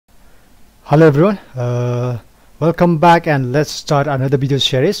Hello everyone, welcome back, and let's start another video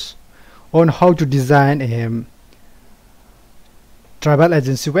series on how to design a travel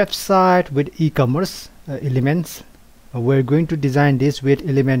agency website with e-commerce elements. We're going to design this with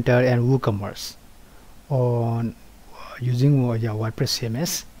Elementor and WooCommerce on using WordPress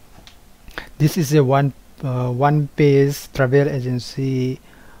CMS. This is a one page travel agency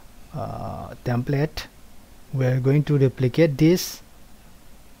template. We're going to replicate this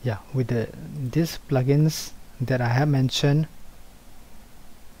with these plugins that I have mentioned.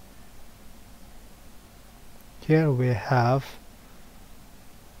 Here we have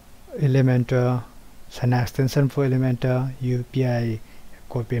Elementor, an extension for Elementor, UPI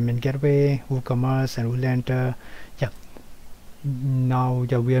code payment gateway, WooCommerce and Elementor. Now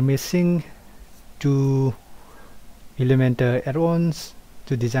we are missing two Elementor add-ons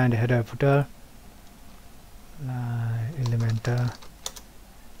to design the header and footer.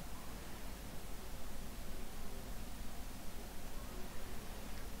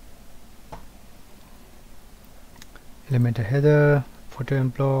 Elementor header, footer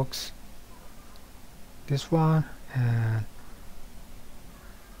and blocks, this one, and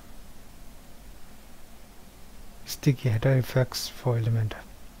sticky header effects for Elementor.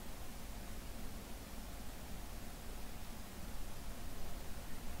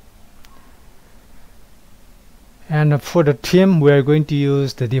 And for the theme, we are going to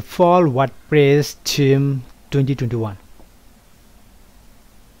use the default WordPress theme 2021.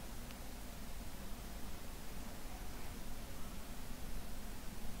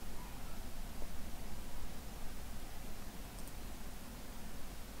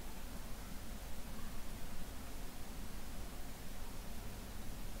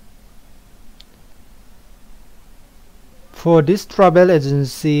 For this travel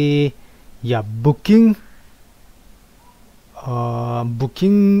agency, booking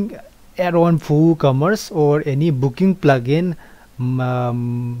add-on for WooCommerce or any booking plugin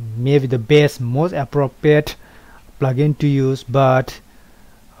may be the best, most appropriate plugin to use, but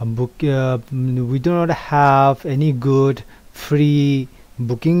we do not have any good free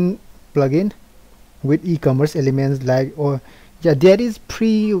booking plugin with e-commerce elements there is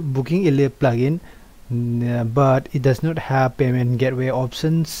pre-booking plugin, but it does not have payment gateway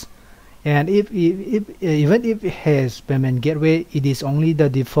options. And even if it has payment gateway, it is only the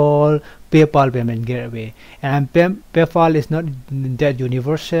default PayPal payment gateway, and PayPal is not that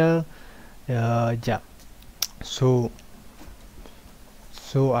universal. So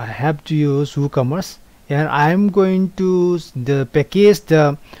I have to use WooCommerce, and I'm going to the package,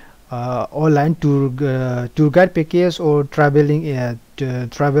 the online tour guide package or travel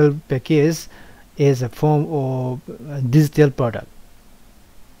package is a form of digital product.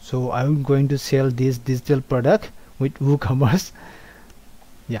 So I'm going to sell this digital product with WooCommerce.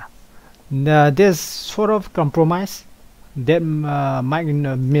 There's sort of compromise that might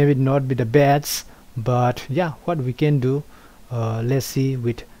maybe not be the best, but what we can do, let's see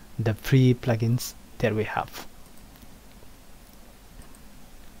with the free plugins that we have.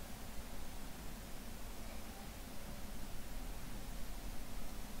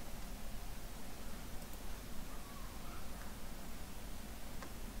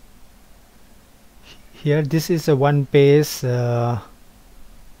 Here, this is a one-page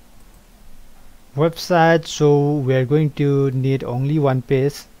website, so we are going to need only one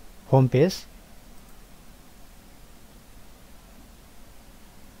page, home page.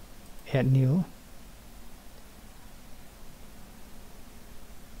 Add new.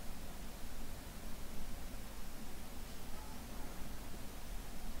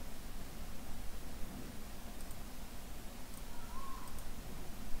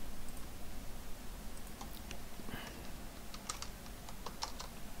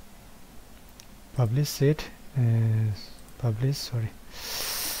 Publish it as publish. Sorry,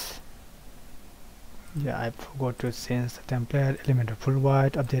 I forgot to change the template. Elementor full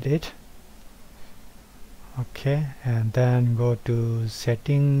white, update it. Okay, and then go to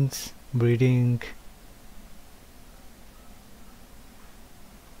settings, breeding,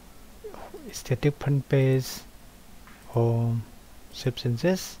 static front page, home, shape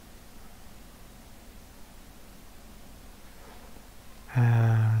changes,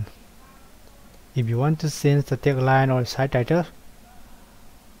 and if you want to change the tagline or site title,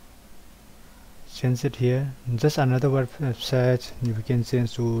 change it here. Just another website, you can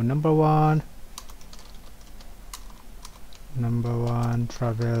change to number one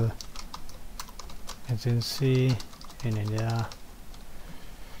travel agency in India.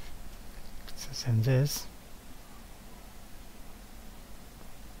 Change this.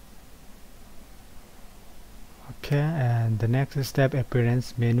 Okay, and the next step,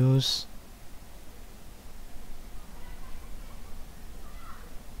 appearance, menus,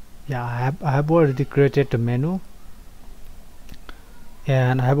 Yeah, I have already created the menu,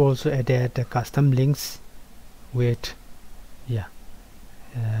 and I have also added the custom links with, yeah,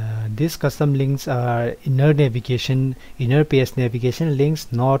 these custom links are inner page navigation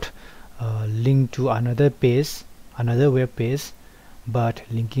links, not linked to another web page, but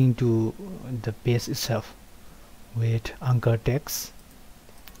linking to the page itself with anchor text.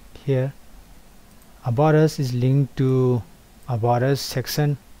 Here about us is linked to about us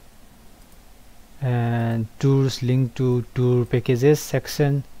section, and tours linked to tour packages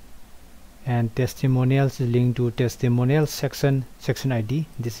section, and testimonials is linked to testimonial section ID.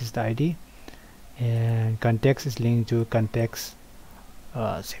 This is the ID, and context is linked to context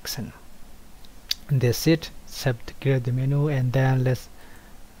section. And that's it. Except to create the menu, and then let's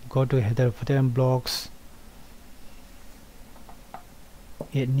go to header, footer, and blocks.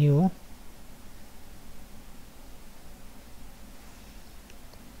 Add new.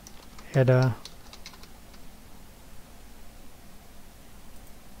 Header,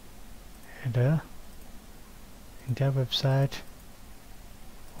 entire website,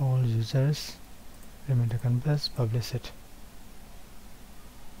 all users, Elementor canvas, publish it.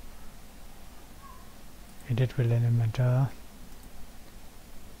 Edit with Elementor.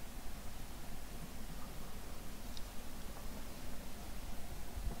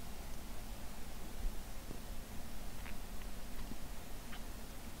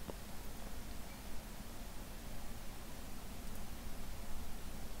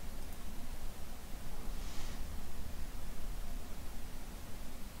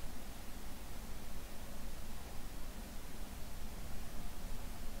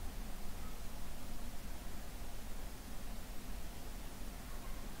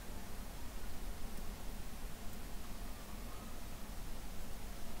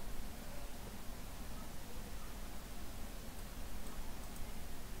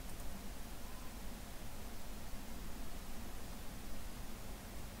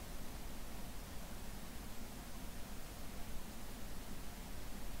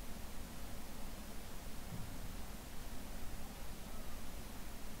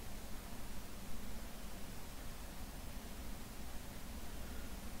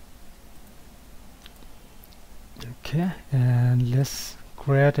 Okay, and let's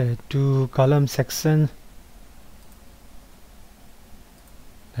create a 2-column section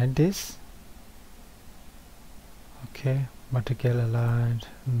like this. Okay, vertical aligned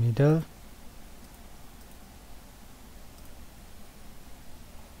middle.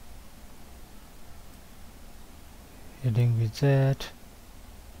 Heading widget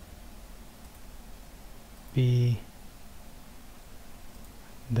B,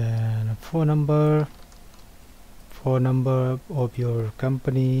 then a phone number of your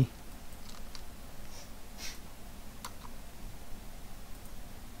company,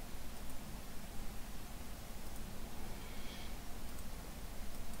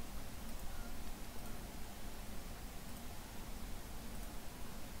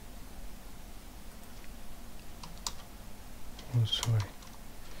 oh sorry,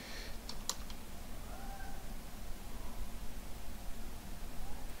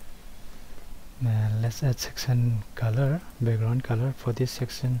 now let's add section color, background color for this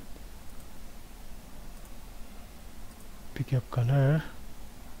section. Pick up color,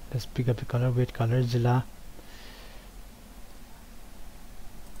 let's pick up the color with ColorZilla.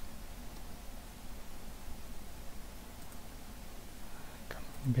 Come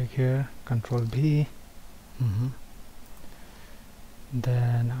back here, Control B.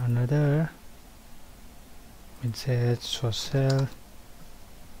 Then another widget,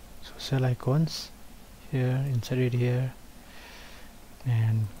 social icons here, insert it here,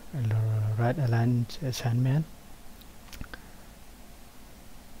 and right align assignment.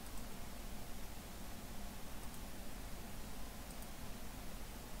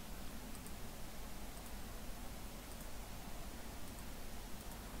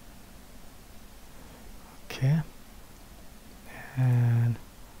 Okay, and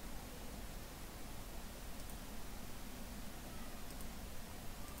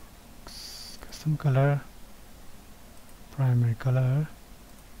custom color, primary color,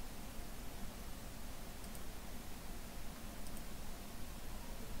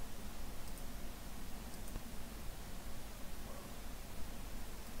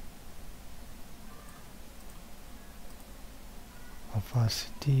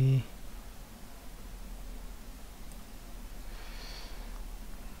 opacity,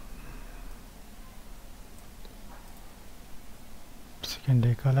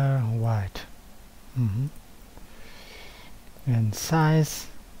 secondary color white, and size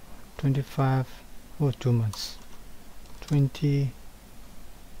 25 or 2 months 20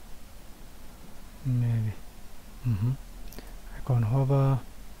 maybe. Icon hover,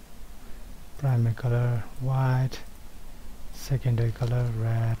 primary color white, secondary color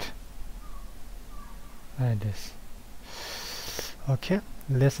red, like this. Okay,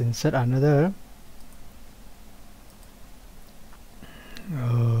 let's insert another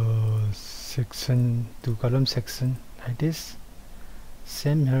section to column section like this.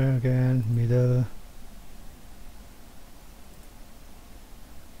 Same here again, middle,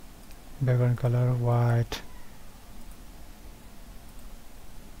 background color white,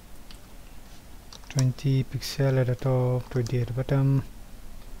 20 pixel at the top, 20 at the bottom,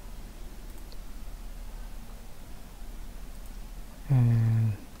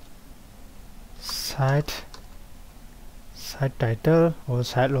 and site title or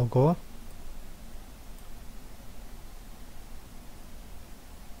site logo.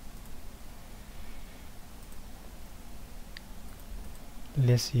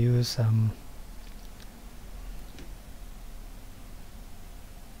 Let's use some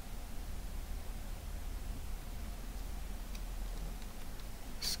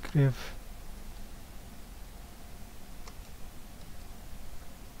script.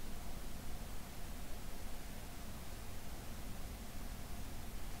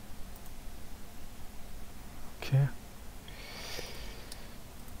 Okay.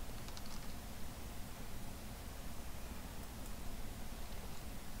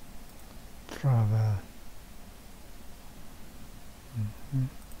 Travel.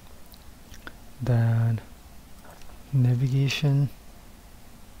 Then navigation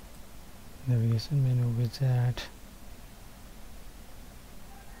menu widget,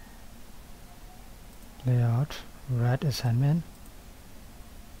 layout, right assignment,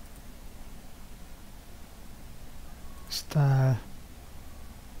 style,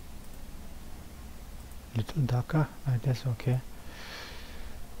 little darker, like this. Okay.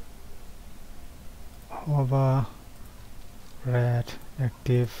 Hover, red,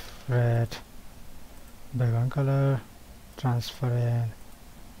 active red, background color transparent,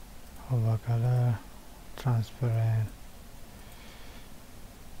 hover color transparent.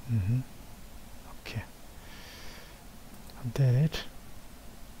 Okay, update it.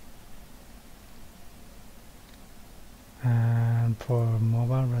 And for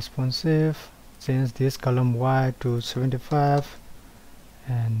mobile responsive, change this column white to 75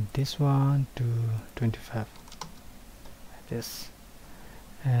 and this one to 25, like this.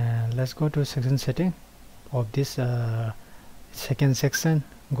 And let's go to section setting of this second section.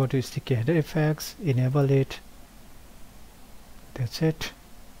 Go to sticky header effects, enable it. That's it.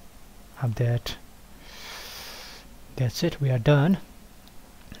 Update. That's it. We are done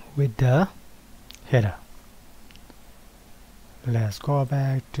with the header. Let's go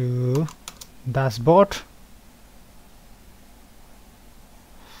back to dashboard.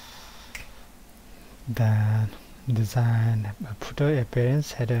 Then design footer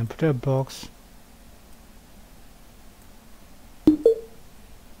appearance, header and footer box.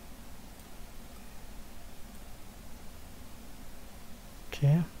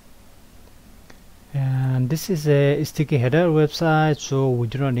 Okay, and this is a sticky header website, so we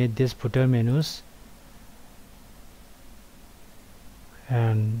do not need these footer menus.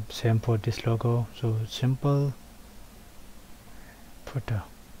 And same for this logo, so simple footer.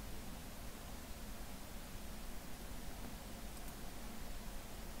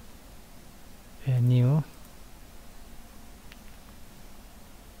 A new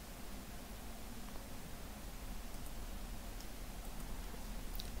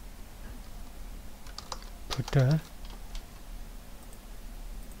footer,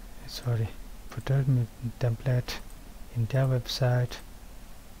 footer template in their website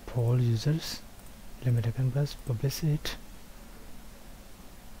for all users. Elementor canvas, publish it.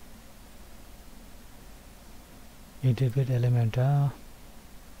 Edit with Elementor.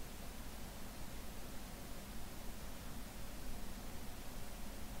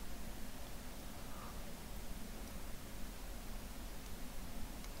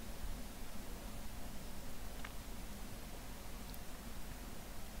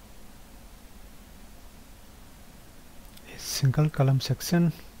 Single column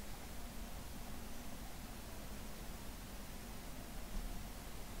section.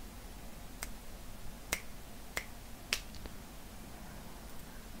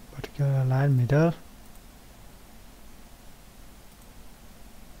 Particular line middle.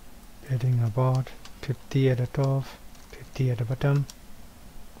 Heading about 50 at the top, 50 at the bottom.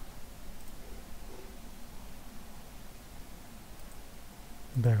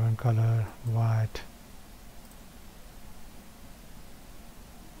 Background color white.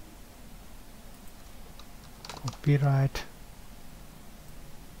 Copyright.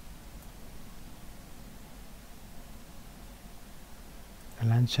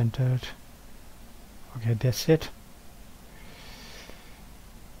 align centered. Okay, that's it.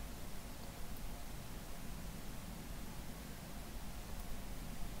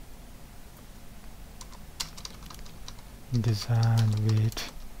 Design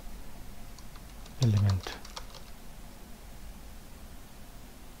with element.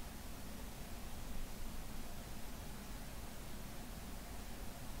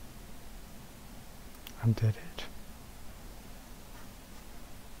 And did it.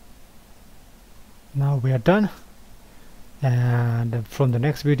 Now we are done, and from the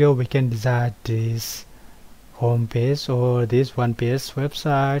next video we can design this home page or this one page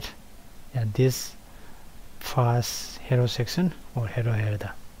website and this first hero section or hero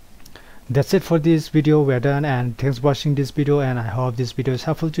header. That's it for this video. We are done, and thanks for watching this video, and I hope this video is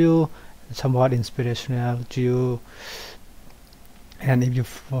helpful to you, somewhat inspirational to you. And if you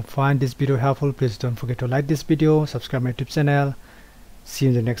find this video helpful, please don't forget to like this video, subscribe my YouTube channel. See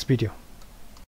you in the next video.